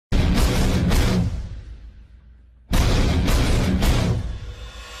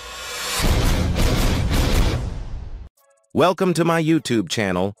Welcome to my YouTube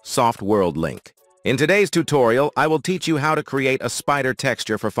channel, Softworldlink. In today's tutorial, I will teach you how to create a spider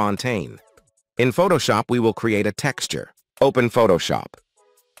texture for Fontaine. In Photoshop, we will create a texture. Open Photoshop.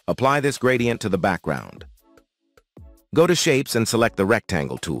 Apply this gradient to the background. Go to Shapes and select the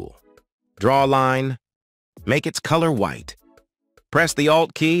Rectangle tool. Draw a line. Make its color white. Press the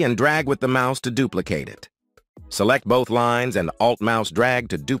Alt key and drag with the mouse to duplicate it. Select both lines and Alt-mouse drag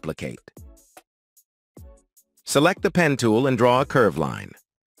to duplicate. Select the pen tool and draw a curve line.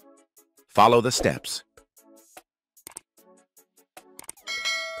 Follow the steps.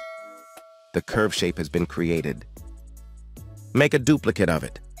 The curve shape has been created. Make a duplicate of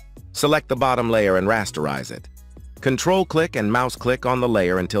it. Select the bottom layer and rasterize it. Control-click and mouse-click on the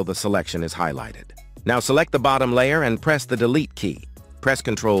layer until the selection is highlighted. Now select the bottom layer and press the Delete key. Press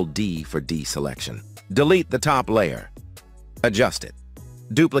Ctrl-D for deselection. Delete the top layer. Adjust it.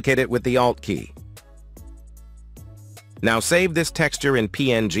 Duplicate it with the Alt key. Now save this texture in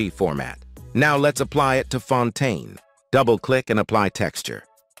PNG format. Now let's apply it to Fontaine. Double-click and apply texture.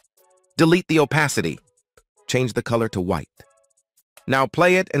 Delete the opacity. Change the color to white. Now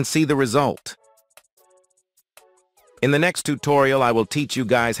play it and see the result. In the next tutorial, I will teach you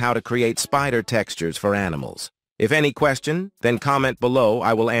guys how to create spider textures for animals. If any question, then comment below.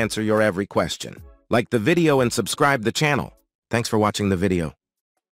 I will answer your every question. Like the video and subscribe the channel. Thanks for watching the video.